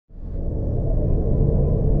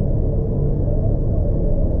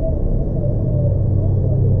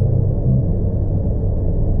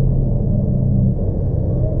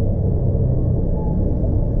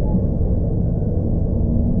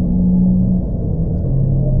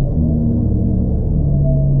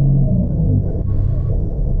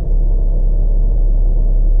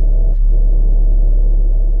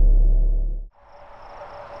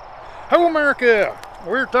America.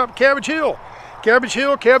 We're at top of Cabbage Hill. Cabbage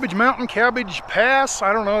Hill, Cabbage Mountain, Cabbage Pass.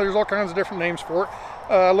 I don't know, there's all kinds of different names for it.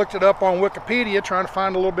 I looked it up on Wikipedia trying to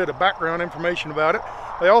find a little bit of background information about it.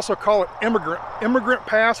 They also call it Immigrant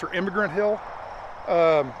Pass or Immigrant Hill.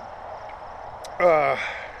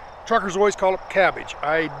 Truckers always call it Cabbage.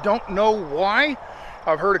 I don't know why.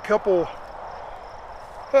 I've heard a couple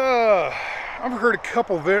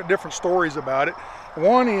different stories about it.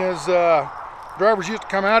 One is drivers used to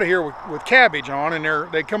come out of here with cabbage on,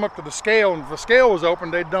 and they'd come up to the scale, and if the scale was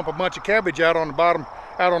open, they'd dump a bunch of cabbage out on the bottom,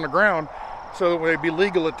 out on the ground, so that they'd be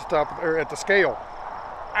legal at the top or at the scale.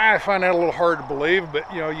 I find that a little hard to believe,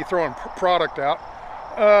 but you know, you throwing product out.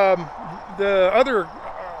 The other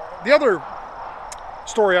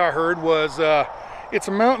story I heard was it's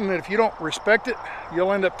a mountain that if you don't respect it,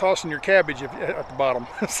 you'll end up tossing your cabbage at the bottom.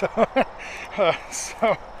 So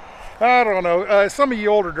I don't know. Some of you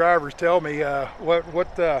older drivers tell me where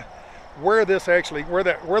the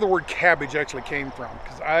word cabbage actually came from,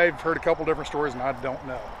 because I've heard a couple different stories and I don't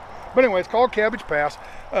know. But anyway, it's called Cabbage Pass.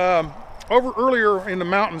 Over earlier in the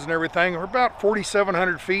mountains and everything, we're about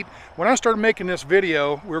 4,700 feet. When I started making this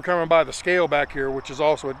video, we were coming by the scale back here, which is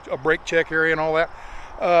also a brake check area and all that.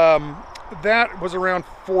 That was around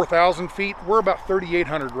 4,000 feet. We're about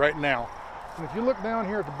 3,800 right now. And if you look down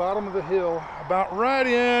here at the bottom of the hill, about right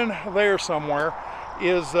in there somewhere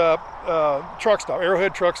is truck stop,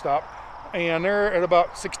 Arrowhead truck stop, and they're at about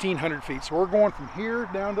 1,600 feet. So we're going from here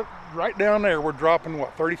down to right down there. We're dropping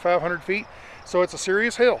what, 3,500 feet. So it's a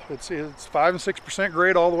serious hill. It's 5 and 6%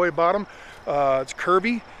 grade all the way bottom. It's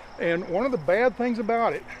curvy, and one of the bad things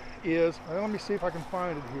about it is, well, let me see if I can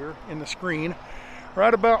find it here in the screen.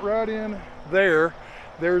 Right in there,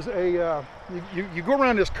 there's a you go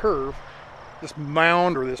around this curve, this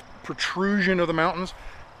mound or this protrusion of the mountains.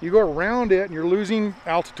 You go around it and you're losing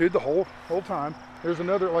altitude the whole time. There's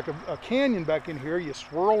another, like a canyon back in here. You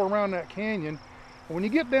swirl around that canyon, and when you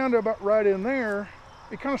get down to about right in there,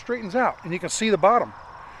 it kind of straightens out and you can see the bottom.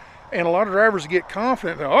 And a lot of drivers get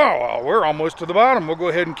confident, oh, well, we're almost to the bottom, we'll go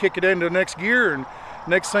ahead and kick it into the next gear, and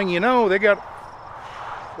next thing you know, they got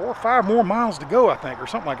 4 or 5 more miles to go, I think, or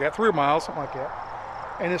something like that, 3 miles, something like that.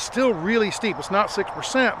 And it's still really steep. It's not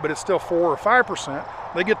 6%, but it's still 4 or 5%.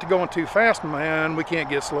 They get to going too fast, man, we can't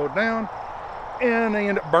get slowed down, and they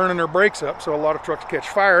end up burning their brakes up, so a lot of trucks catch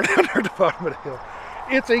fire down there at the bottom of the hill.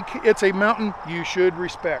 It's a mountain you should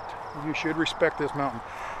respect. You should respect this mountain.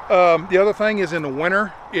 The other thing is, in the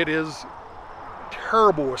winter, it is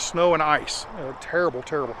terrible with snow and ice. Terrible.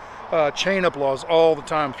 Chain up laws all the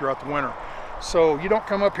time throughout the winter. So you don't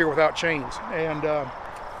come up here without chains. And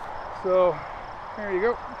so there you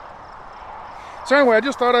go. So anyway, I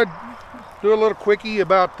just thought I'd do a little quickie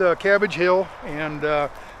about Cabbage Hill, and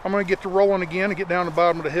I'm going to get to rolling again and get down to the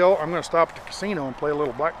bottom of the hill. I'm going to stop at the casino and play a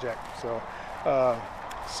little blackjack. So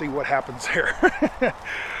see what happens there.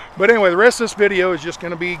 But anyway, the rest of this video is just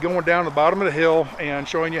going to be going down the bottom of the hill and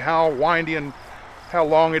showing you how windy and how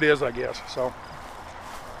long it is, I guess. So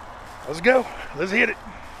let's go. Let's hit it.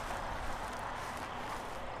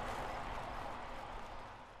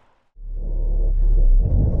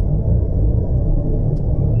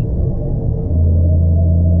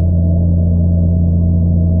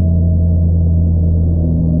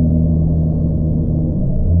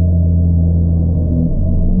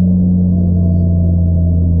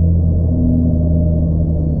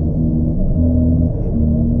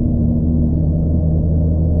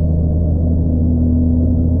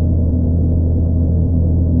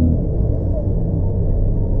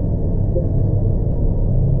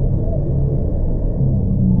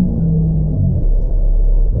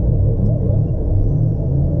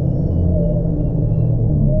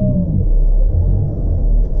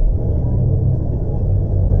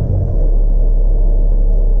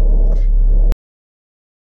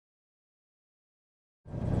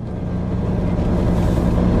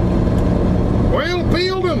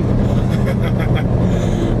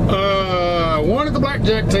 Won at the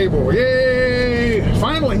blackjack table, yay!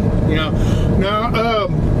 Finally, you know. Now,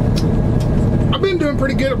 I've been doing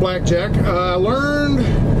pretty good at blackjack. I learned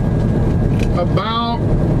about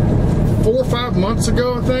 4 or 5 months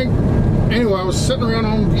ago, I think. Anyway, I was sitting around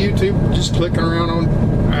on YouTube, just clicking around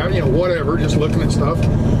on, you know, whatever, just looking at stuff.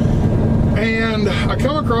 And I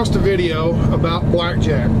come across a video about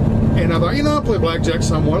blackjack. And I thought, you know, I'll play blackjack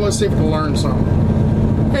somewhat. Let's see if I can learn something.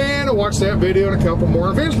 And I watched that video and a couple more.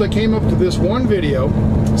 And eventually I came up to this one video.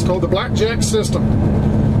 It's called the Blackjack System.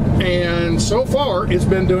 And so far, it's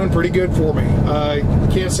been doing pretty good for me. I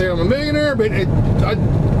can't say I'm a millionaire, but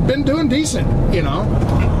I've been doing decent, you know.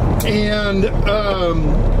 And,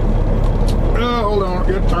 hold on,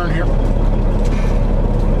 good turn here.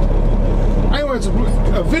 Anyway, it's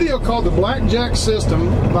a video called The Blackjack System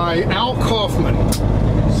by Al Kaufman.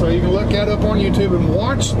 So you can look that up on YouTube and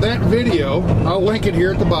watch that video. I'll link it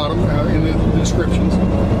here at the bottom in the descriptions.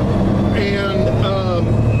 And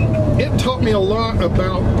it taught me a lot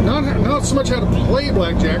about not so much how to play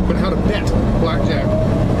blackjack, but how to bet blackjack.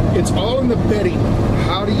 It's all in the betting.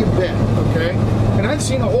 How do you bet, okay? And I've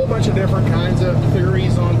seen a whole bunch of different kinds of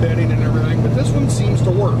theories on betting and everything, but this one seems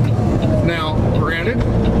to work. Now, granted,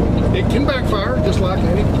 it can backfire, just like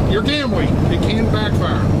you're gambling. It can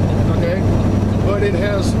backfire, okay? But it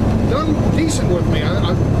has done decent with me.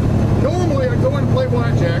 Normally, I go in and play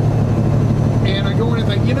blackjack, and I go in and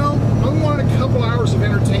think, you know, I want a couple hours of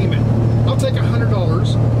entertainment. I'll take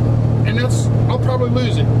 $100, and I'll probably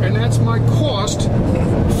lose it, and that's my cost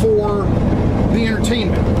for the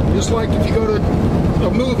entertainment. Just like if you go to a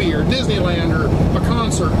movie or Disneyland or a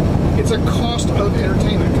concert, it's a cost of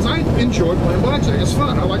entertainment. Because I enjoy playing blackjack. It's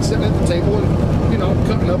fun. I like sitting at the table and, you know,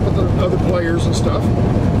 cutting up with the other players and stuff.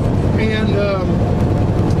 And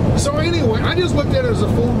so anyway, I just looked at it as a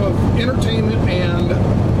form of entertainment and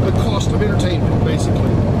the cost of entertainment, basically.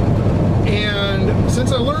 And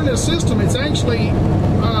since I learned this system, it's actually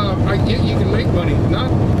you can make money.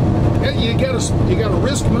 You gotta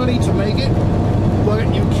risk money to make it, but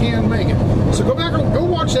you can make it. So go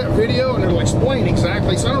watch that video, and it'll explain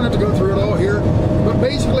exactly. So I don't have to go through it all here. But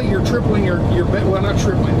basically, you're tripling your bet. Well, not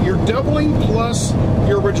tripling. You're doubling plus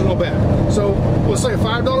your original bet. So let's say a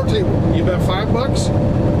 $5 table. You bet $5.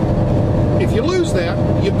 If you lose that,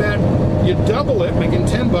 you double it, making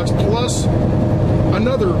 $10 plus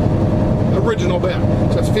another original bet.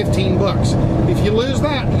 So that's $15. If you lose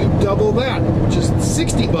that, you double that, which is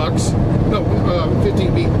 $60. No,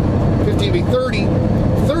 15 be 30.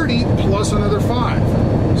 30 plus another 5.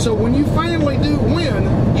 So when you finally do win,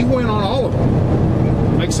 you win on all of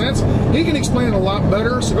them. Make sense? He can explain it a lot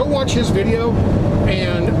better. So go watch his video.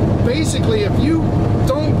 And basically, if you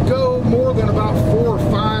don't go more than about 4 or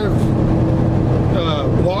 5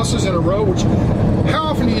 losses in a row, which how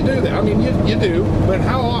often do you do that? I mean, you do, but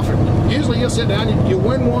how often? Usually you sit down, you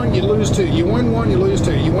win 1, you lose 2. You win 1, you lose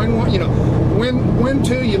 2. You win 1, you know, win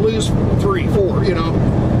 2, you lose 3, 4, you know.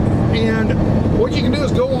 And what you can do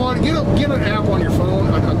is go on, get an app on your phone,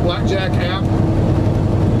 a blackjack app,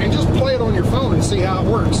 and just play it on your phone and see how it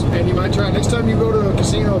works. And you might try it next time you go to a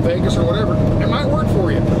casino, Vegas or whatever. It might work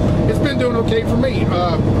for you. It's been doing okay for me.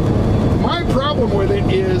 My problem with it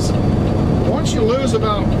is, once you lose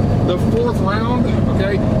about the 4th round,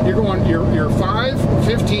 okay, you're 5,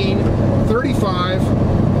 15, 35,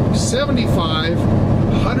 75,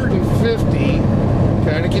 150,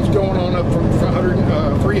 okay, and it keeps going on up from 100,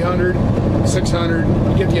 300, 600.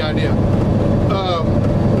 You get the idea.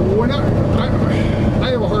 When I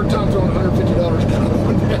have a hard time throwing $150 down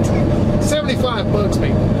on that. 75 bugs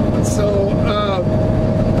me. So,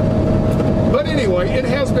 but anyway, it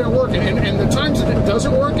has been working, and the times that it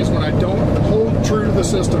doesn't work is when I don't hold true to the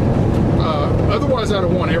system. Otherwise, I'd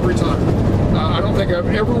have won every time. I don't think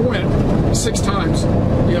I've ever went 6 times,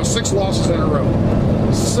 you know, 6 losses in a row.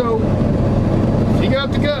 So, if you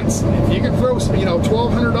got the guts, if you can throw, you know,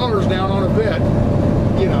 $1,200 down on a bet,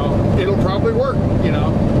 you know, it'll probably work, you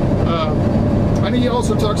know. I know he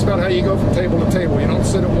also talks about how you go from table to table. You don't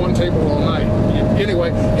sit at one table all night.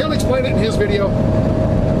 Anyway, he'll explain it in his video.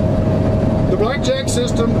 The Blackjack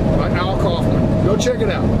System by Al Kaufman. Go check it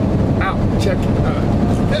out.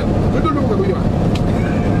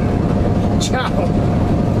 Ciao.